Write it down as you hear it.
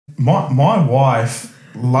My wife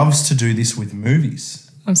loves to do this with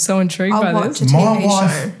movies. I'm so intrigued by this. My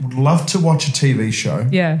wife would love to watch a TV show.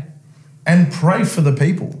 Yeah. And pray for the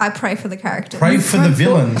people. I pray for the characters. Pray for the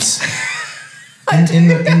villains in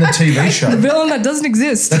the TV show. The villain that doesn't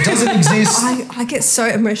exist. That doesn't exist. I get so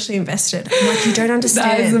emotionally invested. I'm like, you don't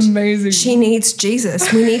understand. That is amazing. She needs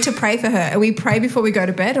Jesus. We need to pray for her. And we pray before we go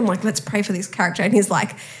to bed. I'm like, let's pray for this character. And he's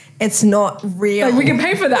like, it's not real. Like, we can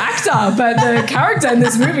pay for the actor, but the character in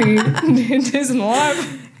this movie isn't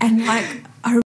alive. And like,